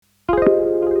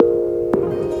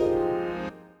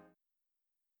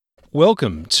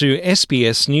Welcome to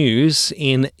SBS News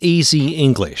in Easy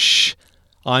English.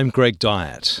 I'm Greg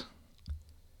Dyett.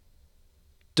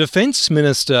 Defence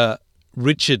Minister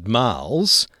Richard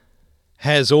Marles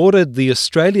has ordered the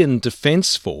Australian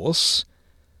Defence Force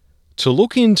to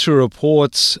look into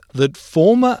reports that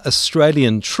former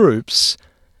Australian troops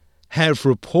have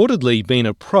reportedly been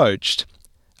approached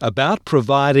about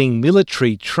providing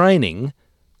military training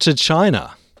to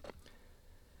China.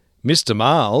 Mr.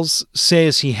 Marles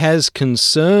says he has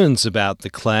concerns about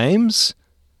the claims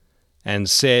and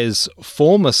says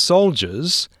former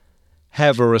soldiers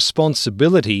have a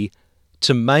responsibility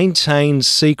to maintain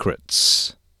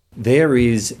secrets. There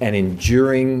is an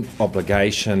enduring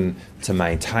obligation to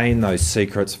maintain those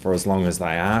secrets for as long as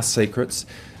they are secrets,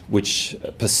 which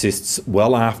persists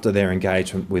well after their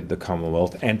engagement with the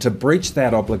Commonwealth, and to breach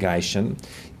that obligation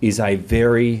is a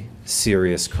very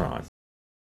serious crime.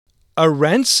 A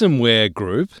ransomware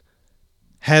group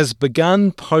has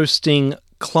begun posting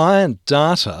client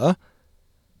data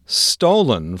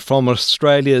stolen from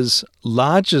Australia's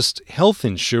largest health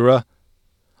insurer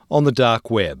on the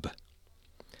dark web.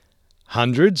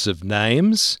 Hundreds of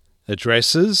names,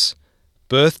 addresses,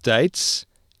 birth dates,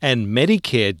 and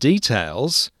Medicare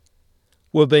details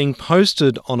were being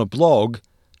posted on a blog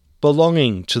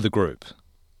belonging to the group.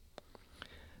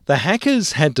 The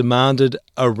hackers had demanded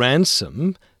a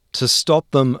ransom to stop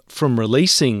them from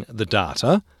releasing the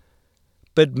data,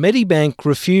 but Medibank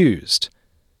refused,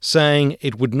 saying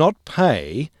it would not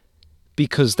pay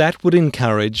because that would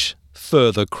encourage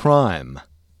further crime.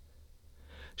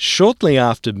 Shortly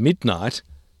after midnight,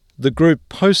 the group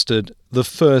posted the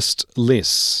first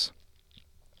lists.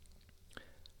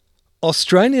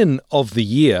 Australian of the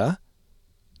Year,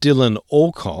 Dylan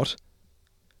Alcott,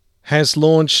 has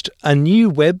launched a new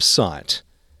website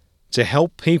to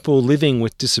help people living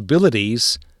with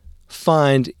disabilities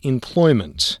find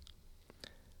employment.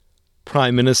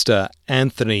 Prime Minister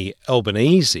Anthony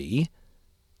Albanese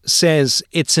says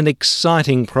it's an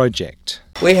exciting project.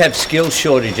 We have skills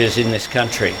shortages in this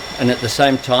country, and at the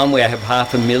same time we have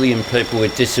 500,000 people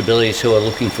with disabilities who are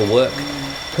looking for work.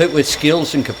 People with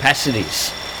skills and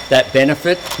capacities that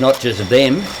benefit not just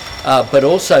them, but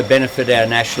also benefit our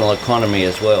national economy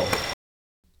as well.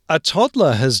 A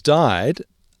toddler has died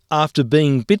after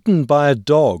being bitten by a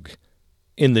dog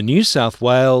in the New South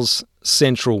Wales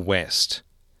Central West.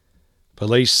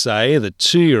 Police say the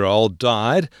 2-year-old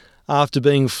died after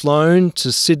being flown to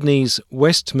Sydney's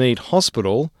Westmead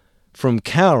Hospital from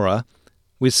Cowra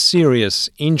with serious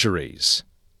injuries.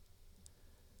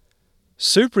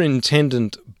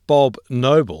 Superintendent Bob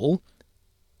Noble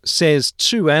says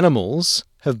 2 animals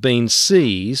have been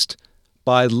seized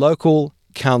by local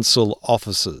council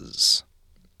officers.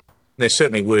 There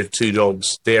certainly were 2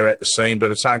 dogs there at the scene,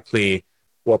 but it's unclear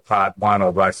what part one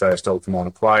or both those dogs might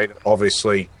have played.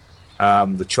 Obviously,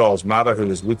 the child's mother, who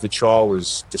was with the child,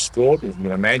 was distraught, as you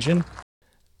can imagine.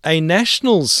 A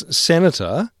Nationals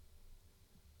senator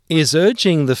is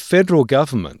urging the federal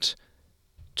government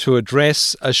to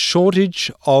address a shortage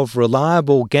of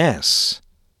reliable gas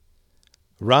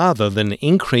rather than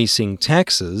increasing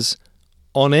taxes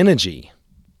on energy.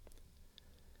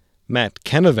 Matt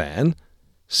Canavan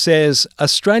says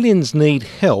Australians need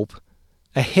help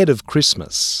ahead of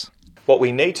Christmas. What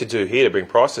we need to do here to bring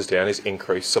prices down is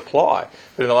increase supply.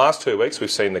 But in the last 2 weeks,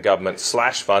 we've seen the government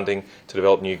slash funding to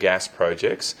develop new gas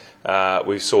projects.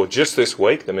 We saw just this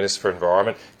week the Minister for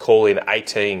Environment call in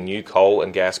 18 new coal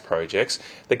and gas projects.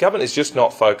 The government is just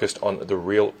not focused on the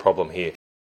real problem here.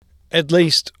 At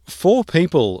least 4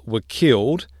 people were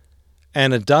killed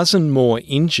and a dozen more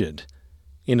injured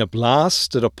in a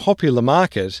blast at a popular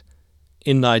market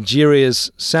in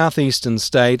Nigeria's southeastern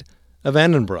state of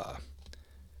Anambra.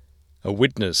 A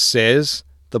witness says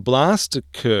the blast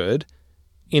occurred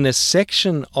in a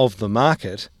section of the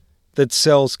market that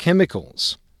sells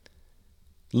chemicals,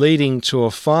 leading to a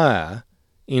fire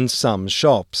in some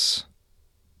shops.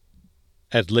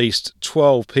 At least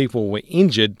 12 people were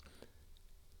injured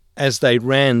as they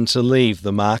ran to leave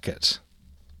the market.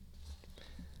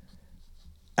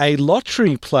 A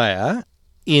lottery player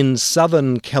in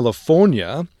Southern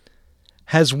California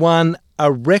has won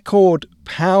a record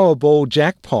Powerball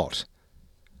jackpot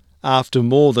after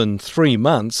more than 3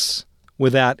 months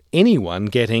without anyone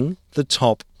getting the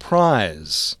top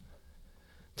prize.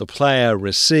 The player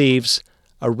receives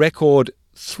a record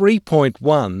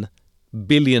 $3.1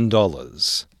 billion.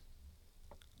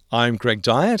 I'm Greg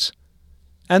Dyett,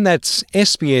 and that's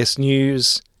SBS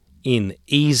News in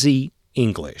Easy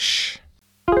English.